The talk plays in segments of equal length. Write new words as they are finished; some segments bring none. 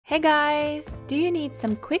Hey guys! Do you need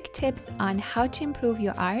some quick tips on how to improve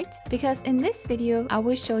your art? Because in this video, I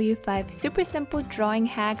will show you 5 super simple drawing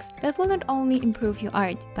hacks that will not only improve your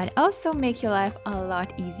art, but also make your life a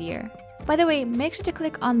lot easier. By the way, make sure to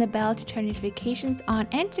click on the bell to turn notifications on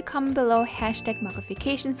and to comment below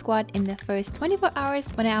 #makoccino in the first 24 hours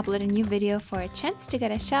when I upload a new video for a chance to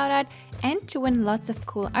get a shout out and to win lots of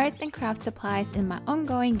cool arts and craft supplies in my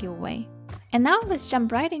ongoing giveaway. And now let's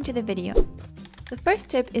jump right into the video. The first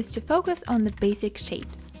tip is to focus on the basic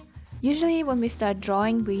shapes. Usually when we start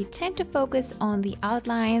drawing, we tend to focus on the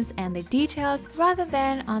outlines and the details rather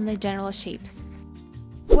than on the general shapes.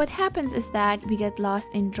 What happens is that we get lost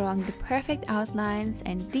in drawing the perfect outlines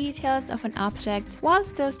and details of an object while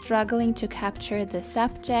still struggling to capture the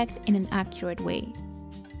subject in an accurate way.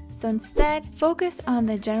 So instead, focus on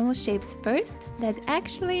the general shapes first that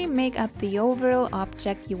actually make up the overall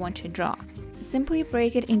object you want to draw. Simply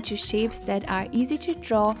break it into shapes that are easy to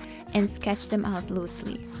draw and sketch them out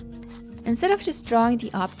loosely. Instead of just drawing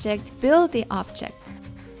the object, build the object.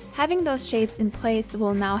 Having those shapes in place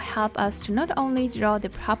will now help us to not only draw the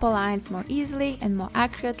proper lines more easily and more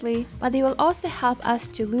accurately, but they will also help us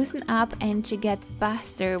to loosen up and to get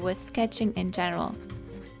faster with sketching in general.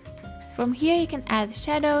 From here you can add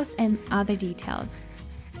shadows and other details.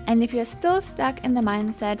 And if you're still stuck in the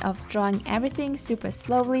mindset of drawing everything super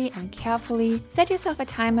slowly and carefully, set yourself a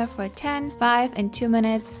timer for 10, 5 and 2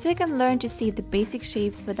 minutes so you can learn to see the basic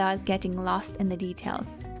shapes without getting lost in the details.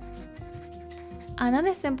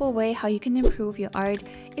 Another simple way how you can improve your art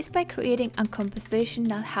is by creating a composition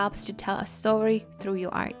that helps to tell a story through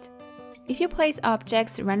your art. If you place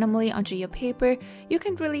objects randomly onto your paper, you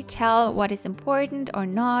can really tell what is important or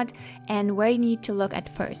not and where you need to look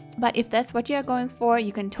at first. But if that's what you're going for,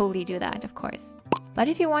 you can totally do that, of course. But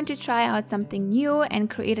if you want to try out something new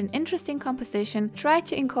and create an interesting composition, try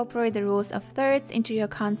to incorporate the rules of thirds into your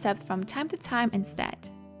concept from time to time instead.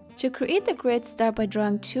 To create the grid, start by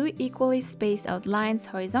drawing 2 equally spaced out lines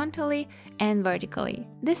horizontally and vertically.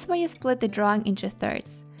 This way you split the drawing into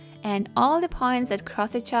thirds. And all the points that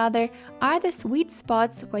cross each other are the sweet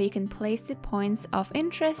spots where you can place the points of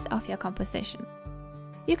interest of your composition.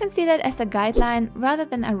 You can see that as a guideline rather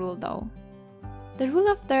than a rule though. The rule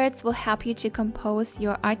of thirds will help you to compose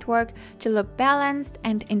your artwork to look balanced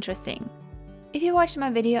and interesting. If you watched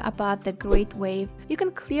my video about the Great Wave, you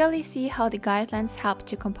can clearly see how the guidelines help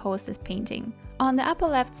to compose this painting. On the upper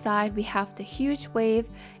left side, we have the huge wave,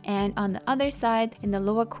 and on the other side, in the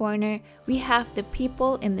lower corner, we have the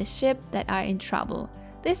people in the ship that are in trouble.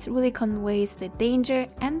 This really conveys the danger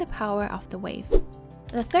and the power of the wave.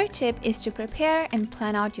 The third tip is to prepare and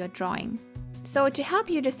plan out your drawing. So to help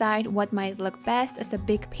you decide what might look best as a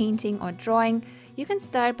big painting or drawing, you can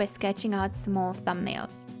start by sketching out small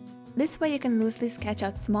thumbnails. This way you can loosely sketch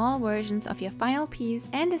out small versions of your final piece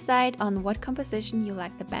and decide on what composition you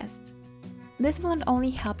like the best. This will not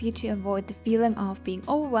only help you to avoid the feeling of being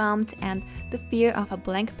overwhelmed and the fear of a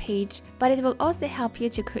blank page, but it will also help you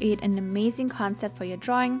to create an amazing concept for your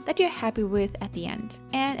drawing that you're happy with at the end.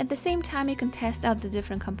 And at the same time, you can test out the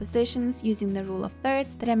different compositions using the rule of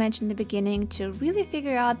thirds that I mentioned in the beginning to really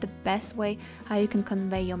figure out the best way how you can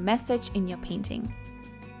convey your message in your painting.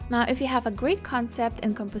 Now, if you have a great concept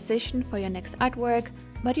and composition for your next artwork,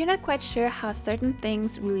 but you're not quite sure how certain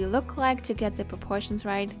things really look like to get the proportions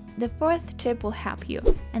right, the fourth tip will help you,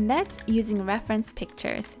 and that's using reference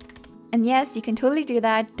pictures. And yes, you can totally do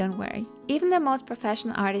that, don't worry. Even the most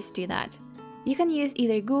professional artists do that. You can use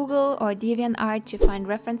either Google or DeviantArt to find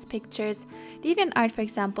reference pictures. DeviantArt, for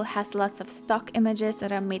example, has lots of stock images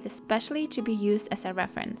that are made especially to be used as a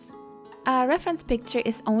reference. A reference picture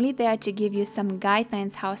is only there to give you some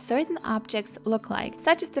guidelines how certain objects look like,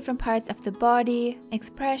 such as different parts of the body,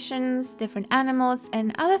 expressions, different animals,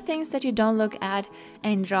 and other things that you don't look at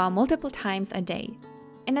and draw multiple times a day.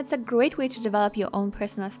 And it's a great way to develop your own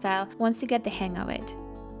personal style once you get the hang of it.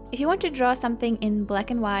 If you want to draw something in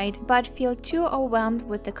black and white but feel too overwhelmed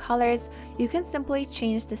with the colors, you can simply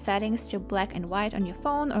change the settings to black and white on your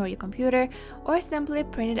phone or your computer, or simply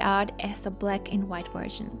print it out as a black and white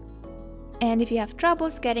version. And if you have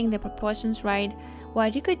troubles getting the proportions right,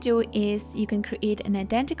 what you could do is you can create an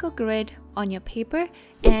identical grid on your paper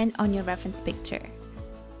and on your reference picture.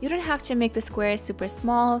 You don't have to make the squares super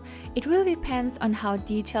small, it really depends on how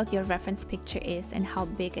detailed your reference picture is and how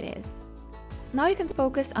big it is. Now you can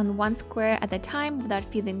focus on one square at a time without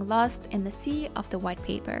feeling lost in the sea of the white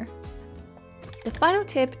paper. The final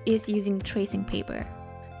tip is using tracing paper.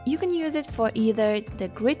 You can use it for either the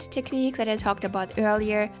grid technique that I talked about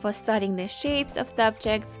earlier, for studying the shapes of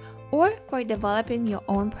subjects, or for developing your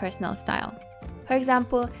own personal style. For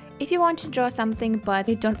example, if you want to draw something but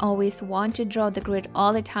you don't always want to draw the grid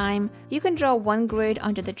all the time, you can draw one grid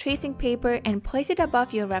onto the tracing paper and place it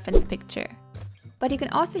above your reference picture. But you can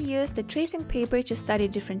also use the tracing paper to study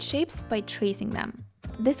different shapes by tracing them.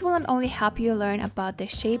 This will not only help you learn about the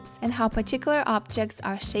shapes and how particular objects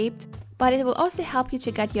are shaped, but it will also help you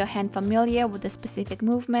to get your hand familiar with the specific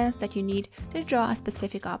movements that you need to draw a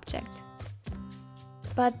specific object.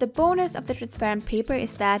 But the bonus of the transparent paper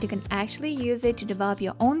is that you can actually use it to develop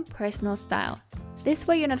your own personal style. This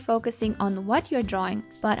way you're not focusing on what you're drawing,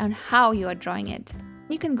 but on how you are drawing it.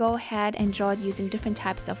 You can go ahead and draw it using different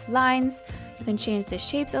types of lines, you can change the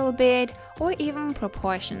shapes a little bit, or even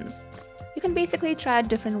proportions. You can basically try out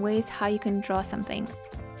different ways how you can draw something.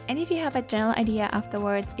 And if you have a general idea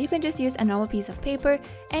afterwards, you can just use a normal piece of paper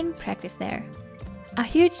and practice there. A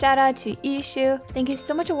huge shout out to Ishu. Thank you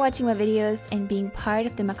so much for watching my videos and being part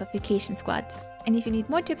of the Makoccification squad. And if you need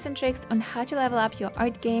more tips and tricks on how to level up your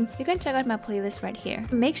art game, you can check out my playlist right here.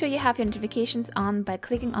 Make sure you have your notifications on by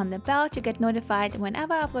clicking on the bell to get notified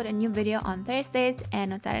whenever I upload a new video on Thursdays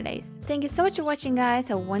and on Saturdays. Thank you so much for watching, guys.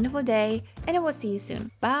 Have a wonderful day, and I will see you soon.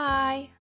 Bye!